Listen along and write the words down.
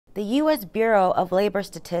The U.S. Bureau of Labor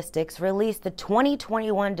Statistics released the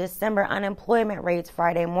 2021 December unemployment rates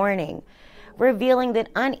Friday morning, revealing that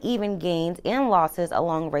uneven gains and losses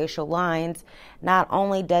along racial lines. Not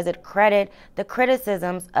only does it credit the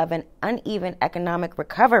criticisms of an uneven economic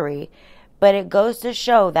recovery, but it goes to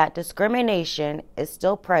show that discrimination is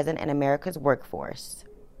still present in America's workforce.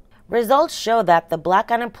 Results show that the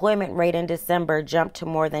black unemployment rate in December jumped to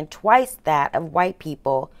more than twice that of white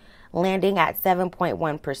people, landing at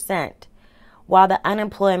 7.1%. While the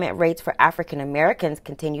unemployment rates for African Americans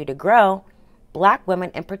continue to grow, black women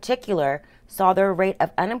in particular saw their rate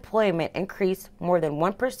of unemployment increase more than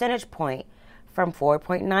 1 percentage point from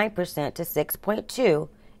 4.9% to 6.2%.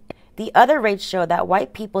 The other rates show that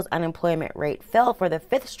white people's unemployment rate fell for the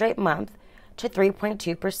fifth straight month to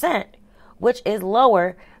 3.2%, which is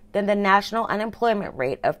lower than the national unemployment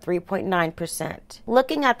rate of 3.9%.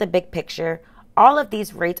 Looking at the big picture, all of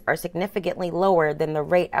these rates are significantly lower than the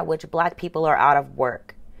rate at which black people are out of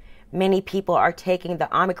work. Many people are taking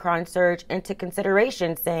the Omicron surge into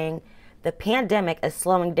consideration, saying the pandemic is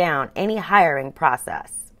slowing down any hiring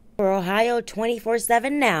process. For Ohio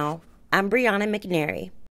 24/7 Now, I'm Brianna McNary.